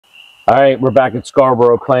All right, we're back at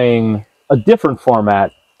Scarborough playing a different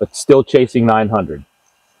format, but still chasing 900.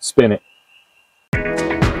 Spin it.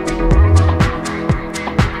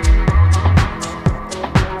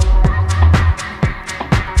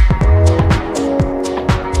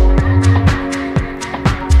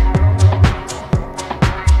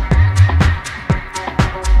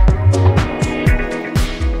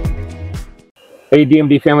 Hey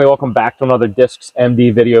DMD family, welcome back to another Discs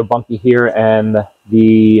MD video. Bunky here, and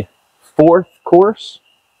the fourth course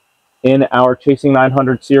in our Chasing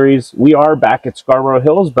 900 series. We are back at Scarborough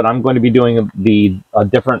Hills, but I'm going to be doing a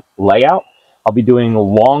different layout. I'll be doing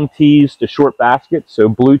long tees to short baskets, so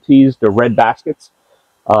blue tees to red baskets.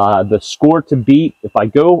 The score to beat, if I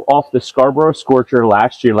go off the Scarborough Scorcher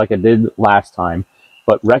last year like I did last time,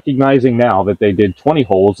 but recognizing now that they did 20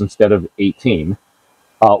 holes instead of 18,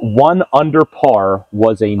 one under par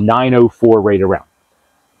was a 904 rated round,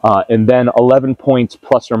 and then 11 points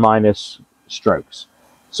plus or minus strokes.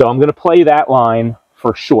 So I'm going to play that line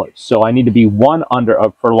for shorts. So I need to be one under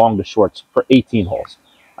for long to shorts for 18 holes.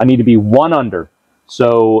 I need to be one under.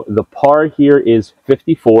 So the par here is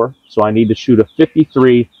 54. So I need to shoot a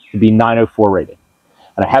 53 to be 904 rated.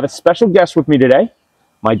 And I have a special guest with me today.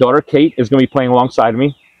 My daughter Kate is going to be playing alongside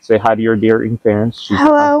me. Say hi to your dear fans.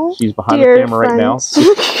 Hello. She's behind the camera right now.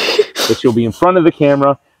 So she'll be in front of the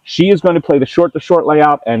camera. She is going to play the short-to-short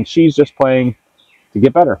layout, and she's just playing to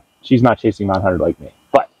get better. She's not chasing 900 like me.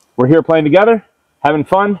 But we're here playing together, having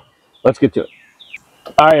fun. Let's get to it.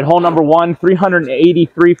 All right, hole number one,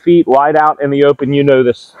 383 feet wide out in the open. You know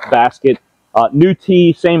this basket. New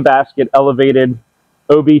tee, same basket, elevated,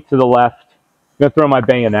 OB to the left. I'm going to throw my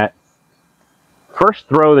bayonet. First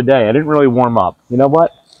throw of the day. I didn't really warm up. You know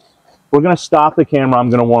what? We're going to stop the camera. I'm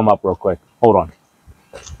going to warm up real quick. Hold on.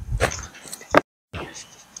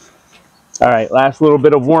 All right, last little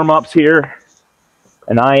bit of warm-ups here.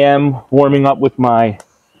 And I am warming up with my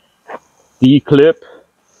D-Clip,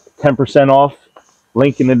 10% off.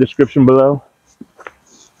 Link in the description below.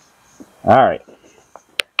 All right.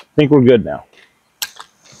 I think we're good now.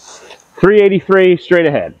 383 straight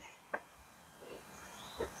ahead.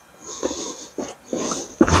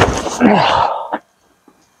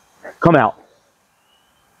 Come out.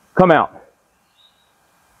 Come out.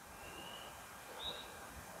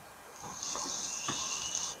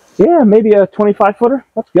 Yeah, maybe a 25-footer.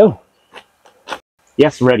 Let's go.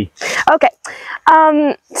 Yes, ready. Okay.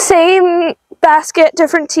 Same basket,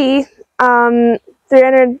 different tee.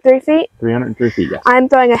 303 feet? 303 feet, yes. I'm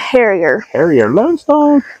throwing a Harrier. Harrier, Lone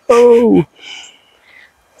Star. Oh.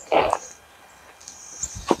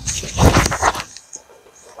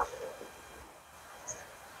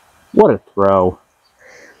 What a throw.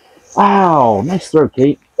 Wow, nice throw,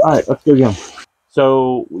 Kate. All right, let's go again.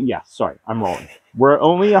 So, yeah, sorry, I'm rolling. We're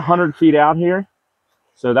only 100 feet out here,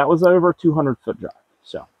 so that was over 200-foot drive.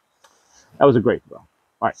 So, that was a great throw. All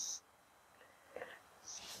right.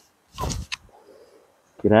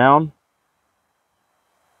 Get down.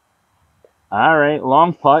 All right,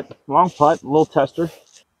 long putt, a little tester.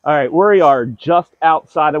 All right, we are just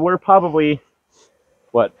outside. We're probably,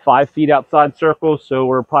 what, 5 feet outside circle, so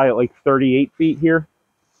we're probably at like 38 feet here.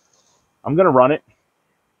 I'm going to run it.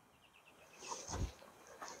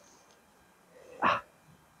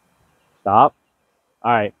 Stop.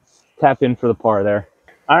 All right, tap in for the par there.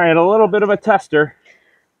 All right, a little bit of a tester.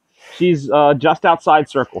 She's just outside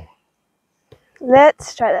circle.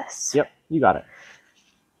 Let's try this. Yep, you got it.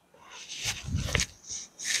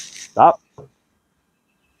 Stop.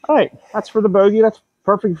 All right, that's for the bogey. That's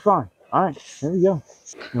perfectly fine. All right, here we go.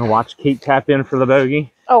 I'm going to watch Kate tap in for the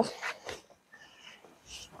bogey. Oh.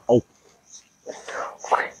 Oh.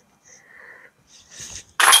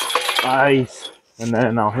 Nice. And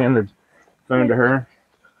then I'll hand the phone to her.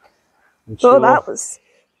 Oh, that was...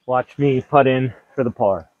 Watch me putt in for the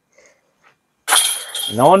par.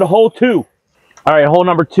 And on to hole two. All right, hole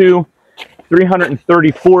number two,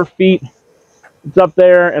 334 feet. It's up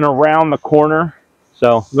there and around the corner.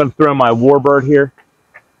 So I'm going to throw my Warbird here.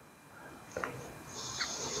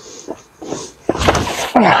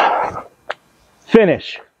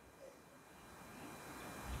 Finish.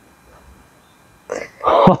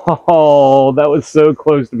 Oh, that was so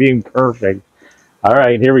close to being perfect. All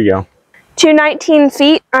right, here we go. 219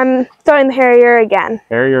 feet. I'm throwing the Harrier again.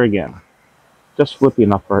 Harrier again. Just flippy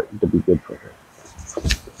enough for it to be good for her.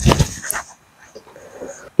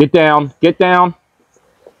 Get down. Get down.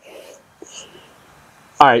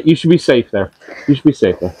 All right, you should be safe there. You should be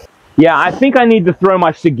safe there. Yeah, I think I need to throw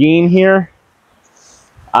my Seguin here.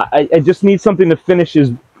 I just need something to finish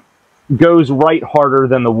goes right harder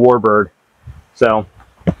than the Warbird. So,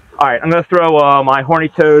 all right, I'm going to throw my Horny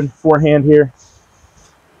Toad forehand here.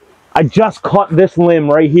 I just caught this limb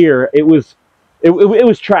right here. It was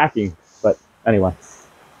tracking, but anyway.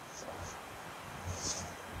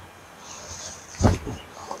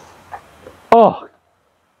 Oh,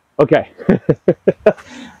 okay.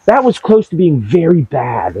 That was close to being very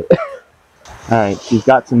bad. All right, she's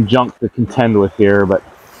got some junk to contend with here, but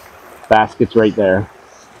basket's right there.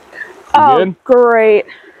 Oh, good? Great.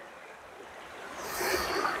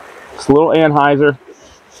 Just a little Anheuser.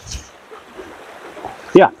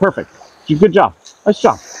 Yeah, perfect. Good job. Nice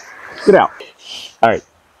job. Get out. All right,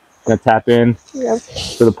 gonna tap in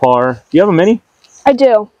for the par. Do you have a mini? I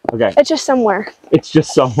do. Okay. It's just somewhere. It's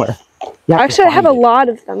just somewhere. Actually, I have a lot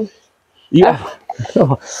of them. Yeah,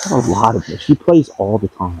 a lot of this. She plays all the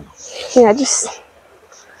time. Yeah, just.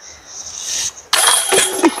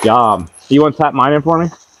 Good job. You want to tap mine in for me?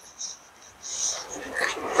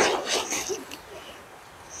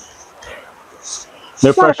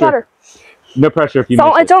 No pressure. No pressure if you miss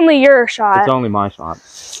it. It's only your shot. It's only my shot.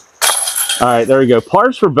 All right, there we go.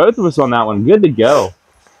 Pars for both of us on that one. Good to go.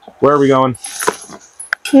 Where are we going?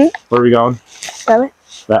 Where are we going? That way.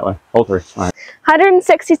 That way. Hole 3. All right.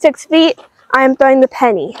 166 feet. I am throwing the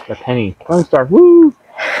penny. The penny. Lone Star. Woo!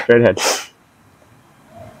 Straight ahead.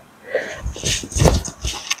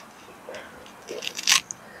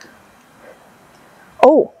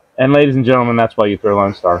 Oh. And ladies and gentlemen, that's why you throw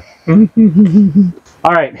Lone Star.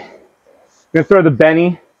 All right. I'm going to throw the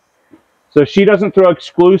Benny. So she doesn't throw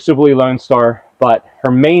exclusively Lone Star, but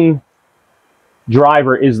her main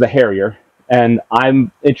driver is the Harrier. And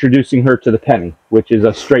I'm introducing her to the penny, which is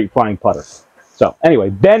a straight flying putter. So anyway,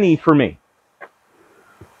 Benny for me.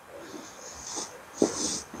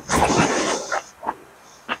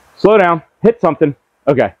 Slow down, hit something.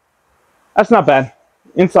 Okay, that's not bad.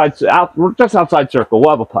 Inside, out, just outside circle, we'll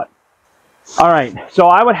have a putt. All right, so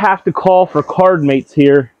I would have to call for card mates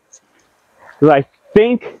here because I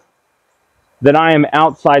think that I am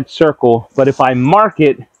outside circle, but if I mark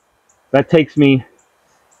it, that takes me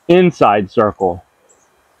inside circle.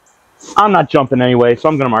 I'm not jumping anyway, so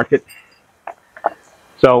I'm going to mark it.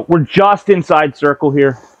 So we're just inside circle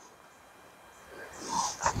here.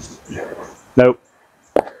 Nope.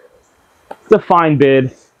 It's a fine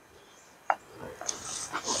bid.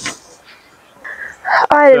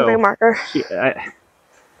 I didn't bring a marker.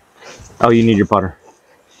 Oh, you need your putter.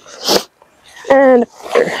 And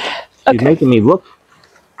She's making me look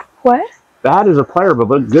what? Bad as a player,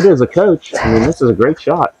 but good as a coach. I mean, this is a great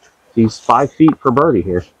shot. She's 5 feet for birdie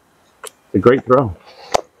here. It's a great throw.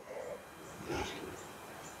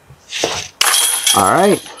 All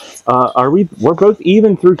right. We're both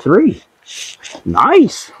even through 3.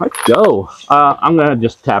 Nice. Let's go. I'm going to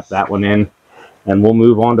just tap that one in, and we'll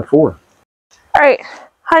move on to 4. All right.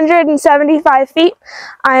 175 feet.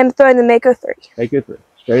 I am throwing the Mako 3. Mako 3.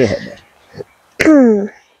 Straight ahead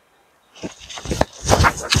there.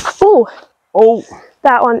 Ooh. Oh.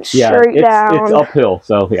 That one straight down. It's uphill,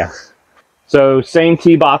 so yeah. So same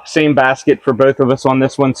tee box, same basket for both of us on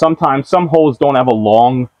this one. Sometimes some holes don't have a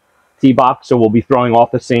long tee box, so we'll be throwing off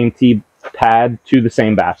the same tee pad to the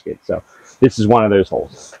same basket. So this is one of those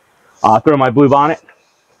holes. Throw my blue bonnet.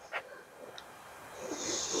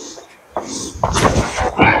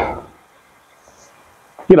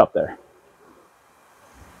 Get up there.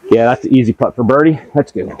 Yeah, that's an easy putt for birdie.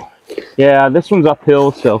 Let's go. Yeah, this one's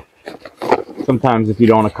uphill, so sometimes if you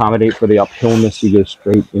don't accommodate for the uphillness, you go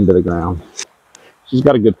straight into the ground. She's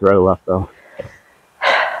got a good throw left, though.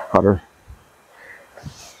 Putter.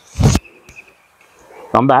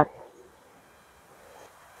 Come back.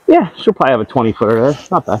 Yeah, she'll probably have a 20-footer there.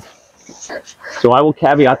 Not bad. So I will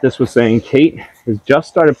caveat this with saying Kate has just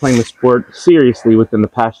started playing the sport seriously within the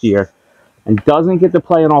past year and doesn't get to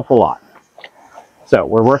play an awful lot. So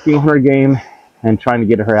we're working on her game and trying to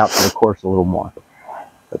get her out to the course a little more.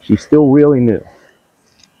 But she's still really new.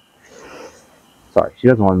 Sorry, she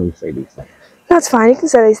doesn't want me to say these things. That's fine. You can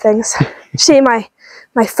say these things. See my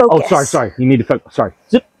focus. Oh, sorry. You need to focus. Sorry.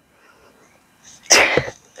 Zip.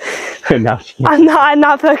 Now she I'm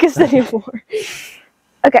not focused anymore.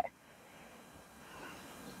 Okay.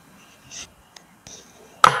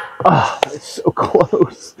 Oh, it's so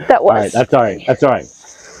close. That was. All right, that's all right. That's all right.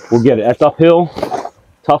 We'll get it. That's uphill.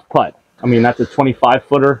 Tough putt. I mean, that's a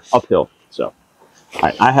 25-footer uphill. So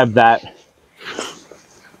I have that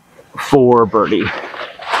for birdie.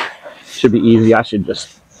 Should be easy. I should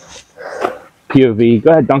just POV.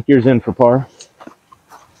 Go ahead, dunk yours in for par.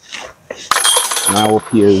 And I will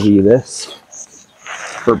POV this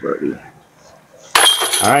for birdie.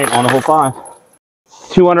 All right, on to hole 5.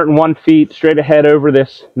 201 feet straight ahead over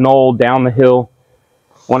this knoll down the hill.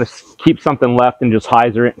 Want to keep something left and just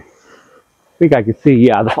hyzer it. think I can see.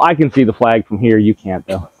 Yeah, I can see the flag from here. You can't,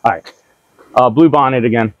 though. All right. Blue bonnet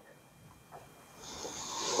again.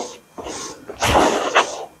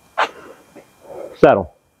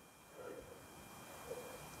 Settle.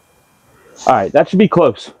 All right, that should be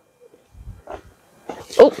close.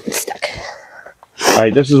 Oh, it's stuck. All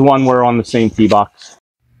right, this is one we're on the same tee box.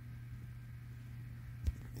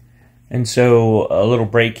 And so a little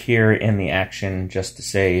break here in the action just to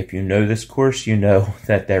say, if you know this course, you know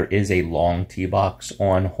that there is a long tee box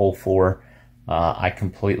on hole 4. I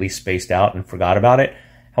completely spaced out and forgot about it.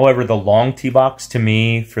 However, the long tee box to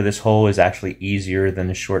me for this hole is actually easier than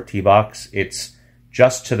the short tee box. It's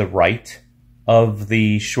just to the right of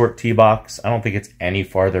the short tee box. I don't think it's any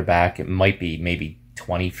farther back. It might be maybe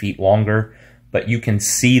 20 feet longer, but you can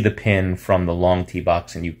see the pin from the long tee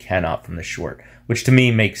box and you cannot from the short, which to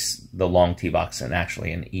me makes the long tee box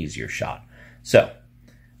actually an easier shot. So a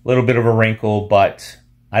little bit of a wrinkle, but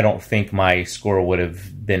I don't think my score would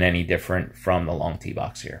have been any different from the long tee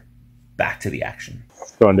box here. Back to the action.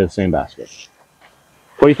 Throwing to the same basket.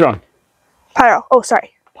 What are you throwing? Pyro. Oh,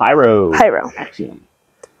 sorry. Pyro. Pyro. Axiom.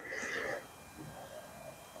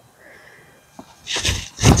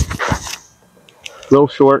 Little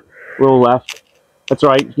short, little left. That's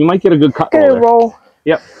all right. You might get a good cut. Gonna roll.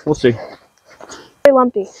 Yep, we'll see. Very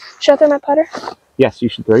lumpy. Should I throw my putter? Yes, you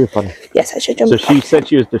should throw your putter. Yes, I should jump. So she said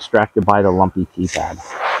she was distracted by the lumpy tee pad.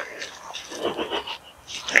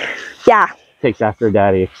 Yeah. Takes after her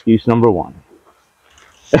daddy. Excuse number 1.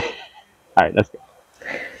 All right, let's go.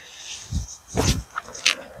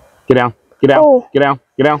 Get down. Get down. Oh. Get down.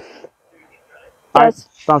 Get down. All right, it's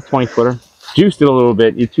about 20-footer. Juiced it a little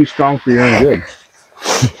bit. You're too strong for your own good.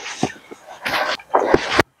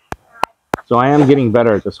 So I am getting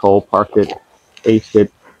better at this hole. Parked it, aced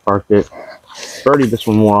it, parked it. Birdied this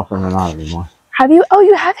one more often than not anymore. Have you? Oh,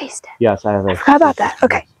 you have aced it. Yes, I have. I forgot about that.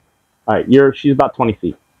 Okay. All right, she's about 20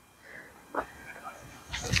 feet.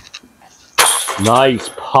 Nice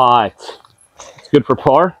putt. It's good for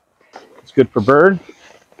par. It's good for bird.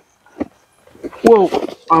 Whoa,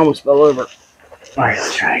 I almost fell over. All right,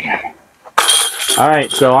 let's try again. All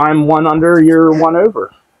right, so I'm 1 under, you're 1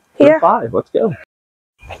 over. Yeah. 5, let's go.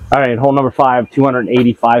 All right, hole number 5,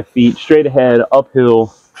 285 feet, straight ahead,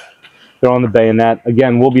 uphill. Throwing the bayonet.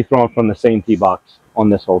 Again, we'll be throwing from the same tee box on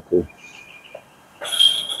this hole too.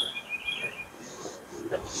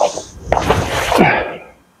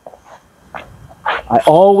 I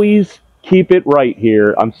always keep it right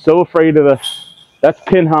here. I'm so afraid of that's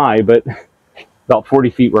pin high, but about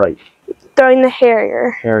 40 feet right. Throwing the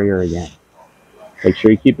Harrier. Harrier again. Make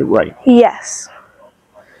sure you keep it right. Yes.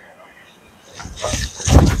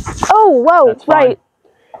 Oh, whoa, right.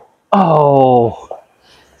 Oh,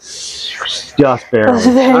 just barely. That's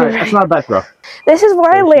very All right, that's not a bad throw. This is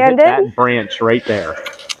where I landed. That branch right there.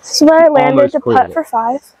 This is where I landed Almost to cleared putt it. for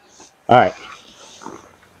 5. All right.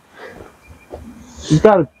 She's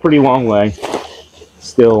got a pretty long way.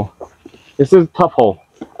 Still, this is a tough hole.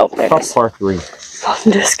 Oh, there it Tough is. par 3.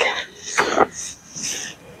 I'm just kidding.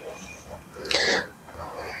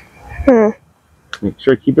 Make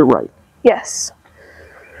sure you keep it right. Yes.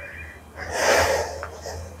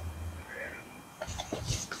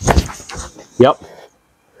 Yep.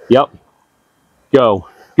 Yep. Go.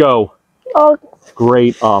 Go. Oh,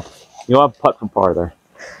 Great up. You'll have putt for par there.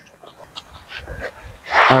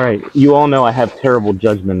 All right. You all know I have terrible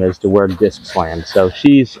judgment as to where discs land. So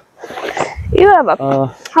she's... you have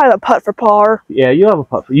a putt for par. Yeah, you have a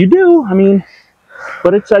putt for... You do. I mean,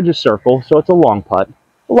 but it's edge of circle, so it's a long putt.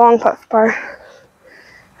 Long putt for par.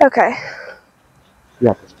 Okay. You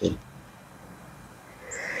got this, kid.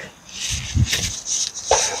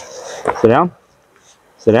 Sit down.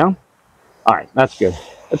 Sit down. All right, that's good.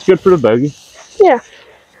 That's good for the bogey. Yeah.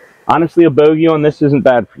 Honestly, a bogey on this isn't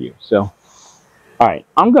bad for you. So, all right,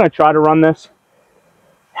 I'm going to try to run this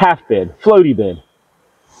half bid, floaty bid.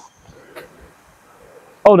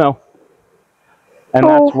 Oh, no. And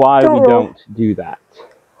that's why we don't do that.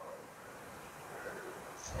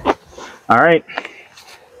 All right.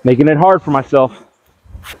 Making it hard for myself.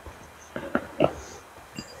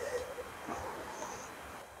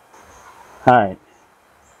 All right.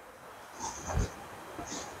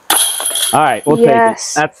 All right, we'll take it.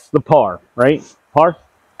 That's the par, right? Par?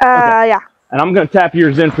 Okay. Yeah. And I'm going to tap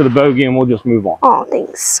yours in for the bogey, and we'll just move on. Oh,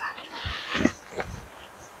 thanks.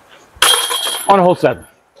 On to hole 7.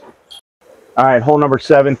 All right, hole number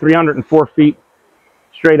 7, 304 feet,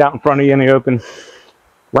 straight out in front of you in the open.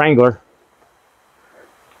 Wrangler.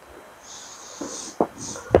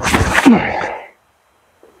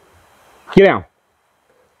 Get down.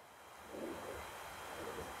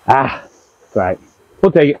 Ah, all right.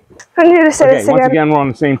 We'll take it. I'm going to say Okay, this once again. again, we're on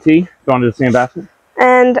the same tee, going to the same basket.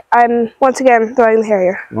 And I'm once again throwing the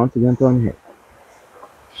Harrier. Once again, throwing the hit.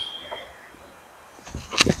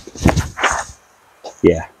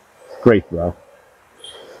 Yeah, great throw.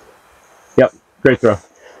 Yep, great throw.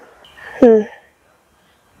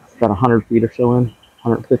 About 100 feet or so in,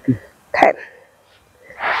 150. Okay.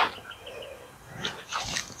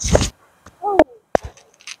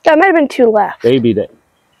 That might have been 2 left. They beat it.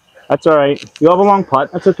 That's all right. You have a long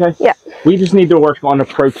putt. That's okay. Yeah. We just need to work on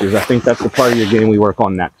approaches. I think that's the part of your game we work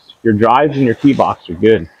on next. Your drives and your tee box are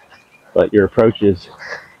good, but your approaches,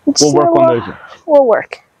 we'll work on those. We'll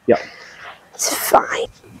work. Yep. It's fine.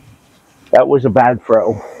 That was a bad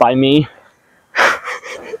throw by me.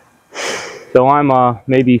 So I'm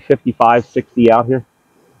maybe 55, 60 out here.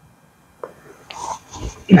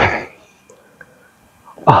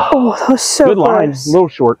 Oh, that was so good line. close. A little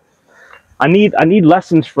short. I need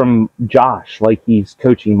lessons from Josh, like he's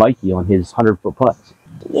coaching Mikey on his 100-foot putts.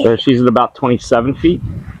 Yeah. So she's at about 27 feet.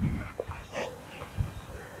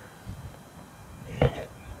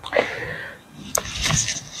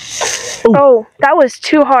 Ooh. Oh, that was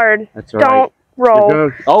too hard. That's all right. Don't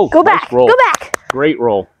roll. Oh, go nice back. Roll. Go back. Great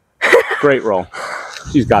roll. Great roll.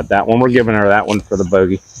 She's got that one. We're giving her that one for the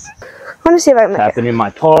bogey. I want to see if I can make it. Tapping in my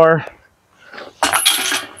par.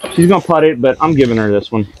 She's going to putt it, but I'm giving her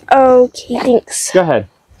this one. Okay, thanks. Go ahead.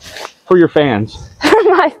 For your fans. For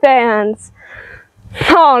my fans.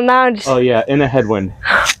 Oh, now I'm just... Oh, yeah, in a headwind.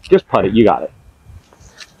 Just putt it. You got it.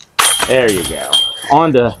 There you go.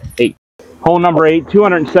 On to 8. Hole number 8,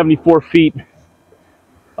 274 feet.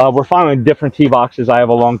 We're finding different tee boxes. I have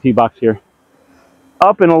a long tee box here.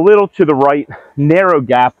 Up and a little to the right. Narrow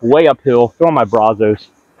gap, way uphill. Throwing my Brazos.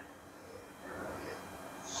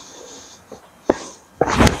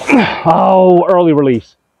 Oh, early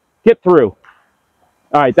release. Get through.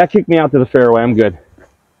 All right, that kicked me out to the fairway. I'm good.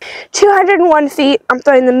 201 feet. I'm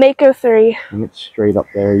throwing the Mako 3. And it's straight up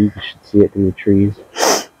there. You should see it through the trees.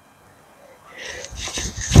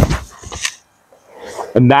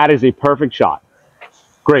 And that is a perfect shot.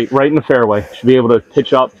 Great, right in the fairway. Should be able to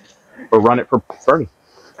pitch up or run it for birdie.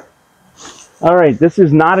 All right, this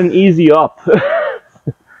is not an easy up.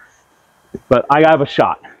 But I have a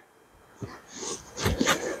shot.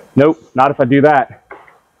 Nope, not if I do that.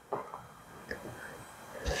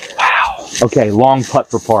 Wow. Okay, long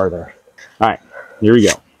putt for par there. All right, here we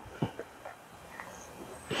go.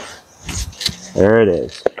 There it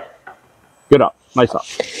is. Good up. Nice up.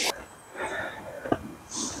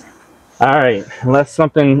 All right, unless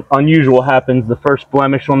something unusual happens, the first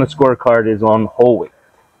blemish on the scorecard is on hole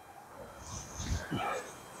 8.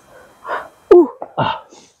 Ooh.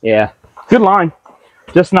 Yeah, good line.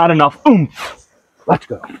 Just not enough oomph. Let's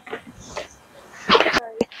go.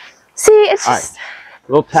 See, it's just... Right.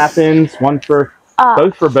 Little tap-ins, one for...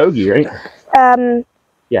 both for bogey, right?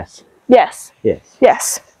 Yes. Yes. Yes.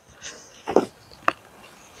 Yes.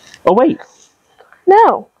 Oh, wait.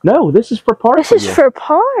 No. No, this is for par. This is for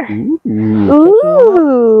par. Ooh.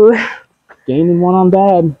 Ooh. Gaining one on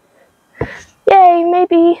bad. Yay,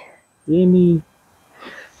 maybe. Yay.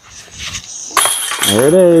 There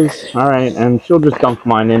it is. All right, and she'll just dunk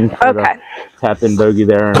mine in for the tap-in bogey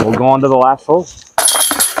there, and we'll go on to the last hole.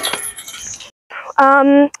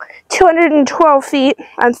 212 feet.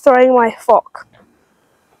 I'm throwing my fork.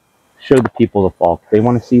 Show the people the falk. They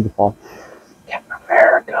want to see the falk. Captain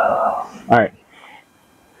America. All right.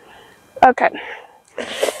 Okay.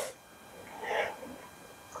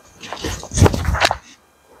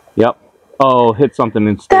 Yep. Oh, hit something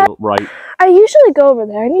and stay right. I usually go over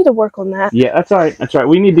there. I need to work on that. Yeah, that's all right. That's all right.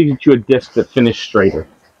 We need to get you a disc that finishes straighter.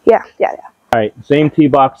 Yeah. All right. Same tee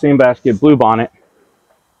box, same basket, blue bonnet.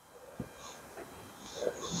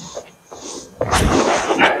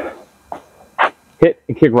 Hit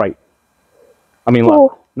and kick right. I mean left.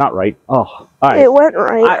 Ooh. Not right. Oh, all right. It went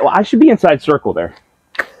right. I should be inside circle there.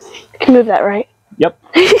 You can move that right. Yep.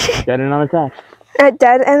 Dead end on attack.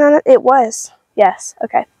 Dead end on it? It was. Yes.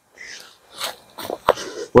 Okay.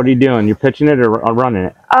 What are you doing? You're pitching it or running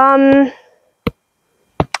it?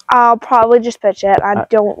 I'll probably just pitch it. I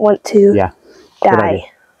don't want to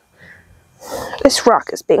die. This rock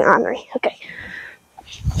is being ornery. Okay.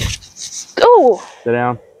 Oh! Sit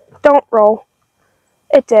down. Don't roll.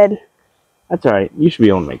 It did. That's all right. You should be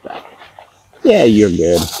able to make that. Yeah, you're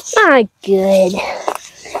good. I'm good.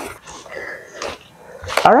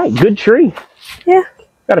 All right, good tree. Yeah.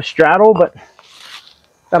 Got a straddle, but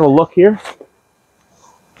got a look here.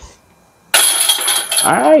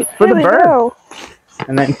 All right, for the bird. Go.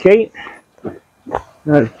 And then Kate,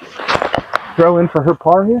 throw in for her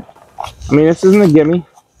par here. I mean, this isn't a gimme.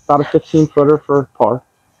 About a 15-footer for par.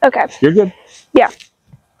 Okay. You're good. Yeah.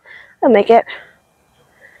 I'll make it.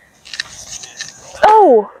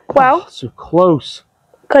 Oh, wow. Oh, so close.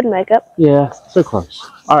 Could make it. Yeah, so close.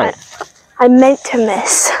 All right. I meant to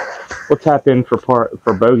miss. We'll tap in for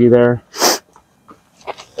bogey there.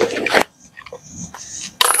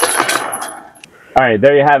 All right,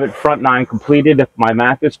 there you have it. Front 9 completed. If my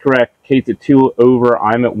math is correct, Kate's at 2 over.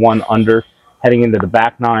 I'm at 1 under. Heading into the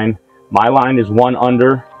back 9. My line is 1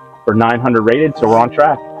 under for 900 rated, so we're on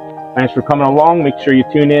track. Thanks for coming along. Make sure you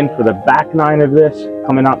tune in for the back 9 of this,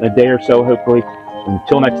 coming out in a day or so, hopefully.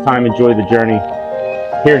 Until next time, enjoy the journey.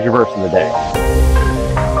 Here's your verse of the day.